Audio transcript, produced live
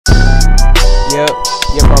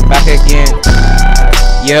back again.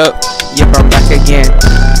 Yep, I'm back again.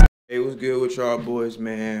 Hey, what's good with y'all boys,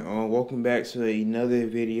 man? Welcome back to another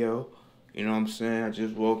video. You know what I'm saying? I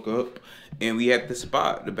just woke up and we at the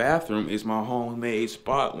spot. The bathroom is my homemade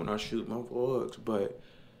spot when I shoot my vlogs. But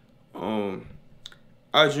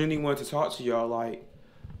I genuinely wanted to talk to y'all. Like,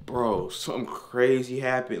 bro, something crazy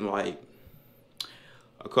happened like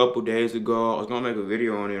a couple days ago. I was gonna make a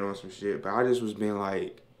video on it on some shit, but I just was being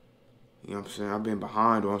like, you know what I'm saying? I've been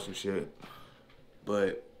behind on some shit.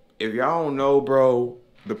 But if y'all don't know, bro,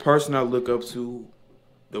 the person I look up to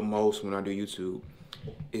the most when I do YouTube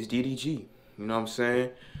is DDG. You know what I'm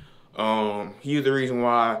saying? He's the reason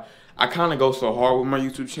why I kind of go so hard with my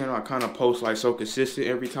YouTube channel. I kind of post like so consistent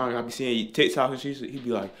every time. I be seeing TikTok and shit. He'd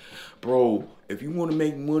be like, bro, if you want to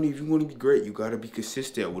make money, if you want to be great, you got to be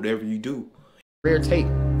consistent at whatever you do. Rare tape.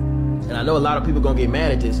 And I know a lot of people gonna get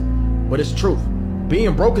mad at this, but it's the truth.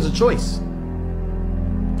 Being broke is a choice.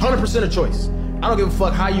 100% a choice. I don't give a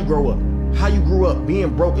fuck how you grow up. How you grew up,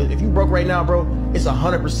 being broke. If you broke right now, bro, it's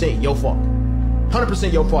 100% your fault.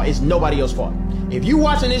 100% your fault. It's nobody else's fault. If you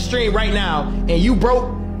watching this stream right now and you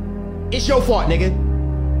broke, it's your fault, nigga.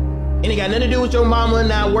 It ain't got nothing to do with your mama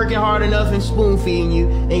not working hard enough and spoon feeding you.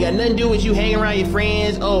 Ain't got nothing to do with you hanging around your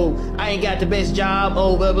friends. Oh, I ain't got the best job.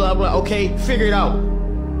 Oh, blah, blah, blah. Okay, figure it out.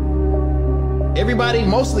 Everybody,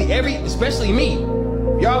 especially me.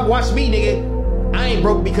 Y'all watch me, nigga. I ain't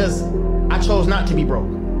broke because I chose not to be broke.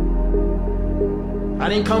 I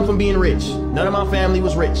didn't come from being rich. None of my family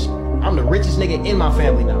was rich. I'm the richest nigga in my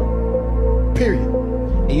family now. Period.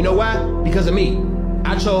 And you know why? Because of me.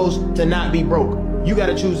 I chose to not be broke. You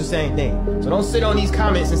gotta choose the same thing. So don't sit on these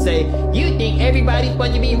comments and say, you think everybody's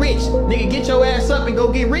supposed to be rich. Nigga, get your ass up and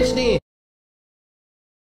go get rich then.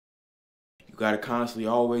 You gotta constantly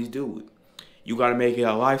always do it. You gotta make it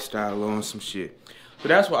a lifestyle on some shit. So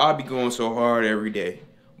that's why I be going so hard every day.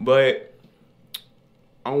 But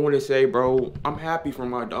I want to say, bro, I'm happy for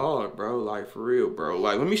my dog, bro. Like, for real, bro.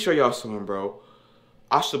 Like, let me show y'all something, bro.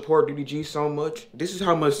 I support DDG so much. This is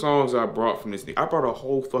how much songs I brought from this nigga. I brought a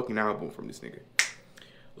whole fucking album from this nigga.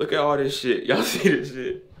 Look at all this shit. Y'all see this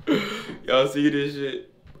shit? Y'all see this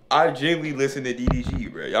shit? I genuinely listen to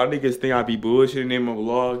DDG, bro. Y'all niggas think I be bullshitting in my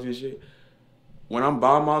vlogs and shit. When I'm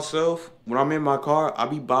by myself, when I'm in my car, I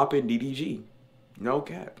be bopping DDG. No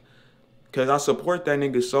cap. Because I support that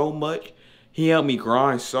nigga so much. He helped me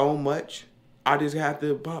grind so much. I just have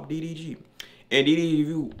to pop DDG. And DDG, if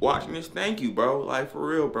you watching this, thank you, bro. Like, for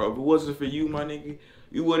real, bro. If it wasn't for you, my nigga,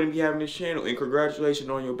 you wouldn't be having this channel. And congratulations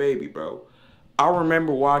on your baby, bro. I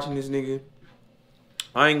remember watching this nigga.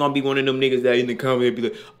 I ain't gonna be one of them niggas that in the comment be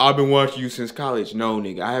like, I've been watching you since college. No,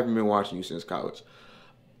 nigga, I haven't been watching you since college.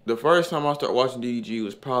 The first time I started watching DDG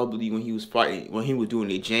was probably when he was fighting, when he was doing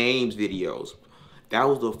the James videos. That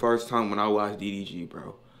was the first time when I watched DDG,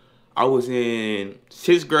 bro. I was in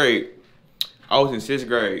 6th grade.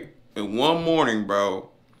 And one morning, bro,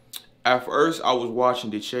 at first I was watching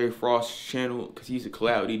the Cherry Frost channel because he used to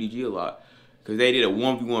collab with DDG a lot. Because they did a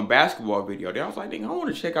 1v1 basketball video. Then I was like, nigga, I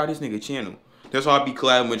want to check out this nigga channel. That's why I be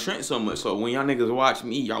collabing with Trent so much. So when y'all niggas watch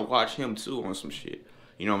me, y'all watch him too on some shit.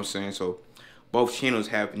 You know what I'm saying? So both channels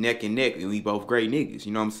have neck and neck and we both great niggas.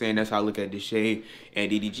 You know what I'm saying? That's how I look at Deshae and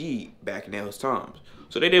DDG back in those times.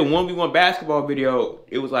 So they did 1v1 basketball video.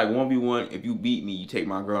 It was like 1v1. If you beat me, you take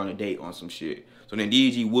my girl on a date on some shit. So then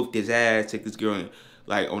DDG whooped his ass, took this girl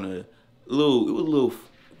like on a little, it was a little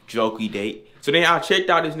jokey date. So then I checked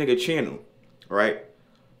out this nigga channel, right?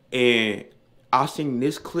 And I seen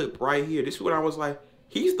this clip right here. This is when I was like,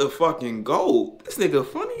 he's the fucking GOAT. This nigga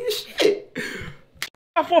funny as shit.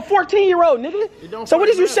 For a 14-year-old, nigga. So what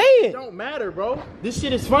is you saying? It don't matter, bro. This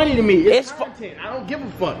shit is funny to me. It's content. I don't give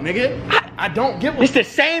a fuck, nigga. I don't give a fuck. It's the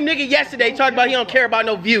same nigga yesterday talking about he don't care about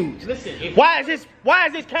no views. Listen, why is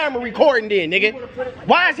this camera recording then, nigga?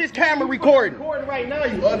 Why is this camera recording? Recording right now,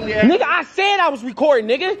 you ugly ass. Nigga, I said I was recording,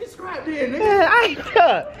 nigga. Subscribe then, nigga. Man, I ain't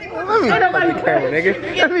let me on the camera,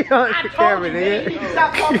 nigga. Let me on the camera, nigga.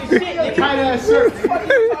 Stop talking shit, you tight ass shirt. What are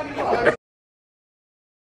you talking about?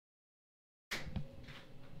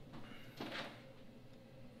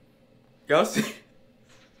 Y'all see?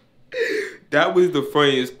 That was the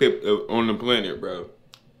funniest clip on the planet, bro.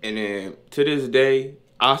 And then to this day,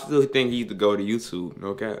 I still think he's the go to YouTube.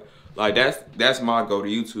 Okay, like that's my go to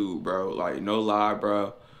YouTube, bro. Like no lie,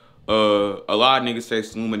 bro. A lot of niggas say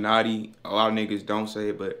Illuminati. A lot of niggas don't say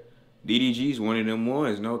it, but DDG's one of them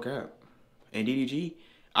ones, no cap. And DDG,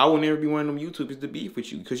 I will never be one of them YouTubers to beef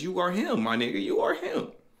with you, because you are him, my nigga. You are him.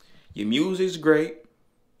 Your music's great.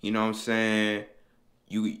 You know what I'm saying?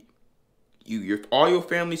 All your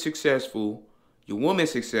family successful. Your woman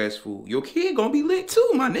successful. Your kid gonna be lit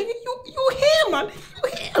too, my nigga. You him, my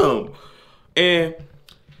nigga. You him. And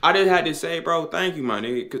I just had to say, bro, thank you, my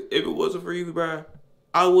nigga. Cause if it wasn't for you, bro,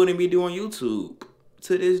 I wouldn't be doing YouTube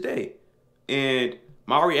to this day. And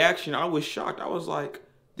my reaction, I was shocked. I was like,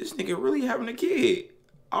 this nigga really having a kid.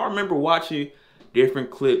 I remember watching different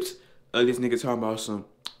clips of this nigga talking about some,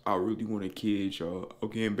 I really want a kid, y'all. I'm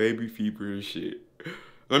getting baby fever and shit.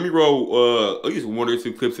 Let me roll at least 1 or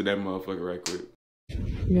 2 clips of that motherfucker right quick.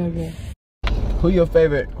 Yeah, yeah. Who your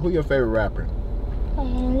favorite rapper?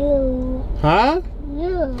 You. Huh?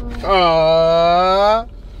 You. Aww.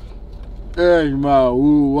 Hey, ma,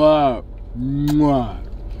 woo, wop. Mwah.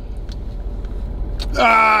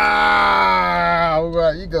 Ah,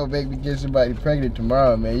 right. You gonna make me get somebody pregnant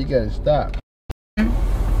tomorrow, man. You gotta stop.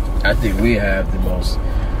 I think we have the most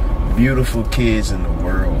beautiful kids in the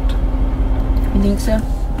world. You think so?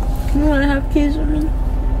 You wanna have kids with me?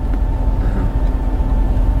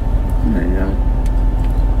 There you go.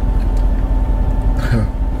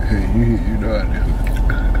 you know I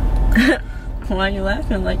do. Why are you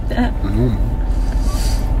laughing like that?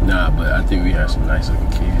 Nah, but I think we have some nice looking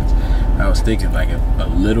kids. I was thinking like a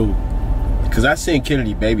little, cause I seen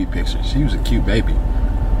Kennedy baby pictures. She was a cute baby. You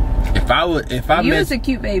was a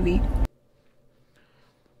cute baby.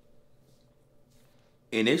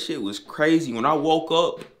 And this shit was crazy. When I woke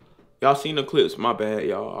up, y'all seen the clips, my bad,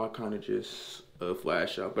 y'all. I kind of just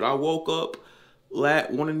flash up. But I woke up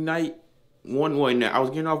one night, I was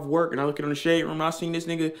getting off work and I looking in the shade room and I seen this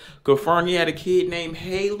nigga confirm he had a kid named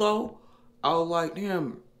Halo. I was like,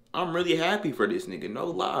 damn, I'm really happy for this nigga. No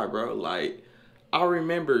lie, bro. Like, I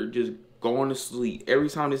remember just going to sleep. Every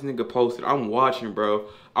time this nigga posted, I'm watching, bro.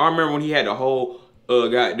 I remember when he had the whole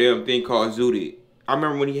goddamn thing called Zooted. I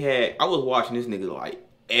remember when I was watching this nigga like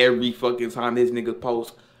every fucking time this nigga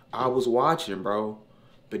post, I was watching, bro.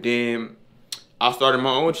 But then I started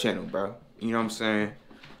my own channel, bro. You know what I'm saying?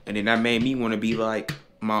 And then that made me want to be like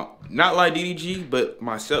not like DDG, but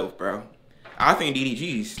myself, bro. I think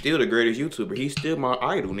DDG is still the greatest YouTuber. He's still my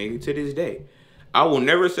idol, nigga, to this day. I will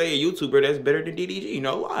never say a YouTuber that's better than DDG.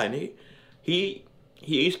 No lie, nigga.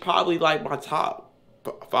 He's probably like my top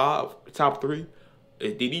 5, top 3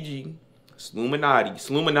 is DDG.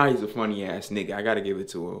 Sluminati's a funny ass nigga. I gotta give it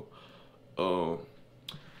to him.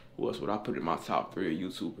 Who else would I put in my top 3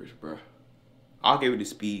 YouTubers, bro? I'll give it to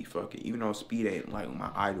Speed, fuck it. Even though Speed ain't like my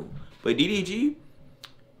idol. But DDG,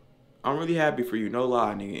 I'm really happy for you, no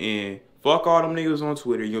lie, nigga. And fuck all them niggas on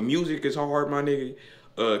Twitter. Your music is hard, my nigga.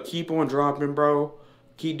 Keep on dropping, bro.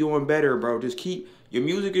 Keep doing better, bro. Your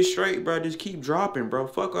music is straight, bro. Just keep dropping, bro.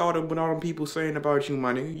 Fuck all them people saying about you,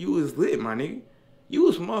 my nigga. You was lit, my nigga. You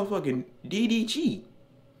was motherfucking DDG.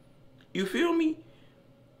 You feel me?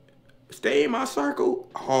 Stay in my circle,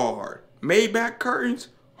 hard. Maybach curtains,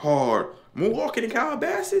 hard. Moonwalking in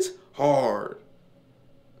Calabasas, hard.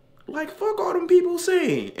 Like, fuck all them people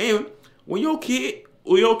saying. And when your kid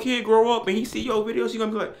grow up and he see your videos, he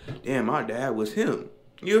gonna be like, damn, my dad was him.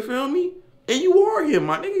 You feel me? And you are him,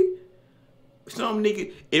 my nigga. Some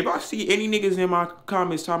nigga, if I see any niggas in my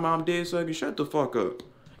comments talking about I'm dead sucking, shut the fuck up.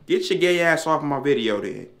 Get your gay ass off my video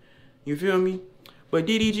then. You feel me? But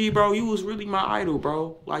DDG, bro, you was really my idol,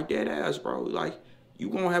 bro. Like, dead ass, bro. Like, you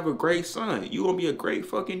gonna have a great son. You gonna be a great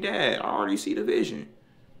fucking dad. I already see the vision.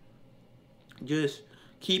 Just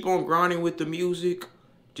keep on grinding with the music.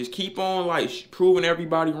 Just keep on, like, proving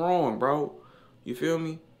everybody wrong, bro. You feel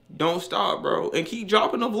me? Don't stop, bro. And keep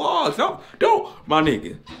dropping the vlogs. Don't, my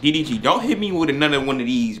nigga. DDG, don't hit me with another one of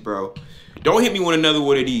these, bro. Don't hit me with another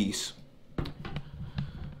one of these.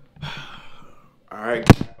 Alright.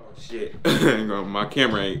 Oh, shit. My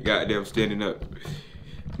camera ain't goddamn standing up.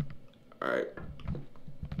 Alright.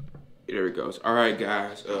 There it goes. Alright,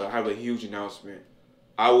 guys. I have a huge announcement.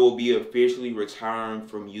 I will be officially retiring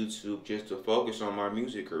from YouTube just to focus on my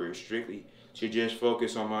music career. Strictly to just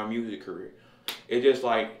focus on my music career. It's just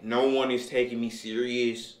like no one is taking me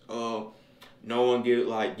serious. No one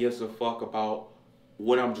gives a fuck about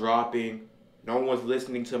what I'm dropping. No one's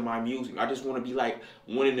listening to my music. I just want to be like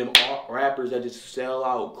one of them rappers that just sell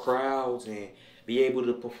out crowds and be able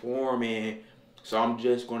to perform. And so I'm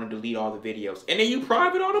just going to delete all the videos. And then you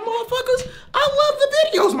private all the motherfuckers? I love the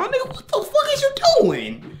videos, my nigga. What the fuck is you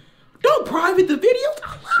doing? Don't private the videos.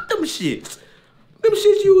 I love them shits. Them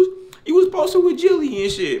shits you was posting with Jilly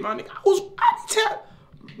and shit, my nigga. I be tap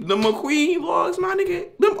the McQueen vlogs, my nigga.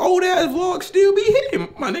 Them old ass vlogs still be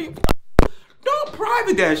hitting, my nigga. Don't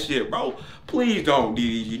private that shit, bro. Please don't,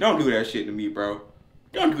 DDG. Don't do that shit to me, bro.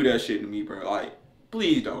 Don't do that shit to me, bro. Like,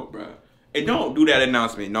 please don't, bro. And don't do that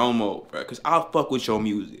announcement no more, bro. Because I fuck with your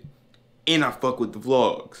music. And I fuck with the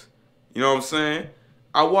vlogs. You know what I'm saying?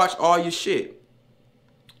 I watch all your shit.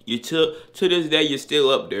 You to this day, you're still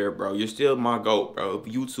up there, bro. You're still my GOAT, bro. Of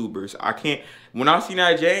YouTubers. I can't. When I seen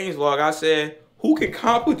that James vlog, I said, who can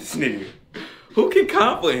comp with this nigga? Who can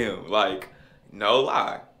comp with him? Like, no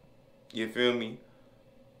lie. You feel me?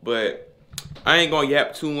 But I ain't gonna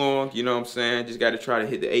yap too long. You know what I'm saying? Just got to try to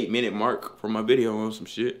hit the 8-minute mark for my video on some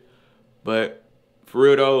shit. But for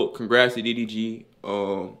real though, congrats to DDG.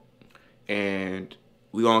 And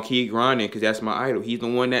we gonna keep grinding because that's my idol. He's the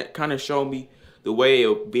one that kind of showed me the way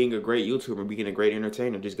of being a great YouTuber, being a great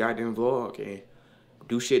entertainer. Just goddamn vlog and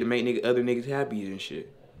do shit to make other niggas happy and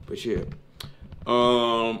shit. But yeah.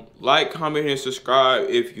 Like, comment, and subscribe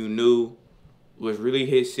if you new. Let's really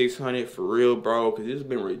hit 600 for real, bro. Because this has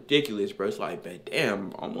been ridiculous, bro. It's like, man,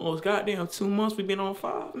 damn, almost goddamn 2 months we been on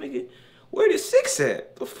 5, nigga. Where the 6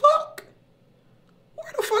 at? The fuck?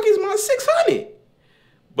 Where the fuck is my 600?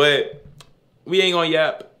 But we ain't gonna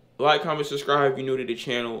yap. Like, comment, subscribe if you're new to the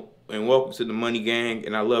channel. And welcome to the Money Gang.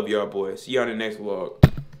 And I love y'all, boys. See y'all in the next vlog.